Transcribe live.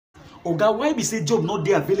Oga, why be say job not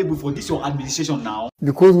there available for this your administration now?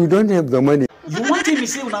 Because we don't have the money. You want me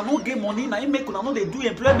say una no get money, now you make una no they do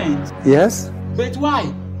employment. Yes. But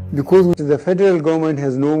why? Because the federal government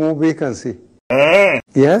has no more vacancy.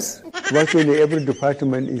 Yes. Virtually every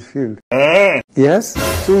department is filled. Yes.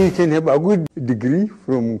 So you can have a good degree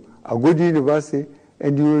from a good university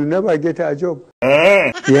and you will never get a job.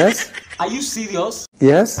 Yes. Are you serious?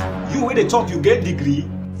 Yes. You when they talk you get degree?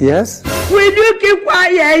 Yes. Will you keep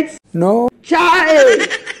quiet? No. Child,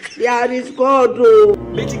 there is God.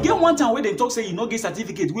 But you get one time where they talk say you no get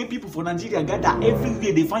certificate, where people for Nigeria gather every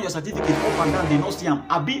day, they find your certificate up and down, they not see them.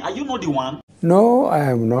 Abi, are you not the one? No, I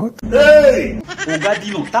am not. Hey! Oga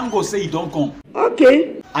Dino, thank God say you don't come.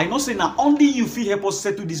 Okay. I know say now only you feel help us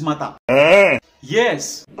settle this matter.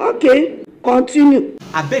 Yes. Okay, continue.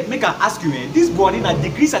 I beg, make I ask you, this Buhari na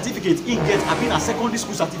degree certificate he get, I mean a secondary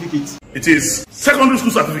school certificate. It is secondary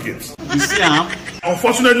school certificate. You see,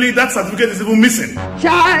 Unfortunately, that certificate is even missing.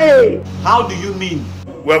 Child. How do you mean?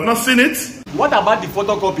 We have not seen it. What about the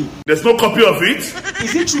photocopy? There's no copy of it.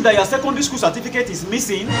 Is it true that your secondary school certificate is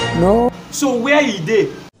missing? No. So where is it?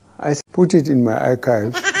 I put it in my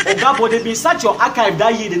archive. Oga, but they been search your archive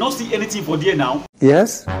that year, they don't see anything for there now.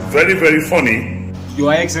 Yes. Very, very funny.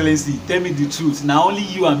 Your Excellency, tell me the truth. Now only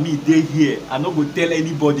you and me dey here. I no go tell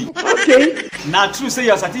anybody. Okay. Now true say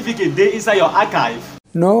your certificate dey inside your archive.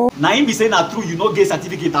 No. Now him be say na true you no get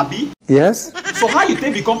certificate, abi? Yes. So how you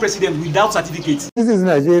take become president without certificate? This is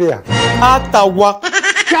Nigeria. Atawa.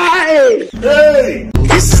 Child. Hey!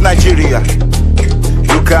 This is Nigeria.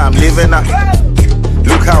 Look how I'm living now.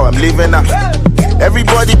 Look how I'm living now.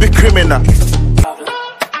 Everybody be criminal.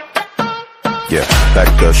 Yeah, bad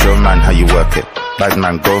girl, show man how you work it. Bad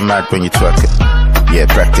man, go mad when you twerk it. Yeah,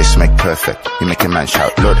 practice make perfect. You make a man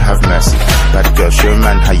shout, Lord have mercy. Bad girl, show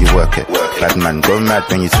man how you work it. Bad man, go mad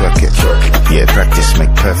when you twerk it. Yeah, practice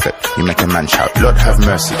make perfect. You make a man shout, Lord have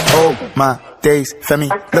mercy. Oh my days, Femi,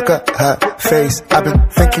 look at her face. I've been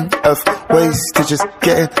thinking of ways to just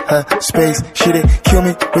get in her space. She did kill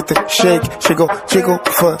me with the shake. She go jiggle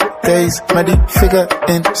for days. Mighty figure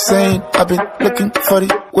insane. I've been looking for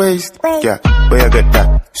the ways. Yeah, where I get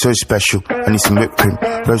that? So special. I need some whipped cream,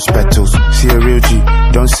 rose petals. See a real G,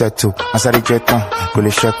 don't settle. Masari jeton, go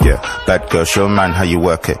le shop. Yeah, bad girl, show man how you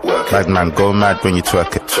work it. Bad man, go mad when you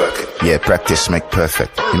twerk it. Yeah, practice make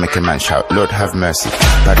perfect. You make a man shout, Lord have mercy.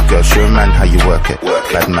 Bad girl, show man how you work it.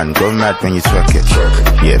 Bad man, go mad when you twerk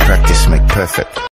it. Yeah, practice make perfect.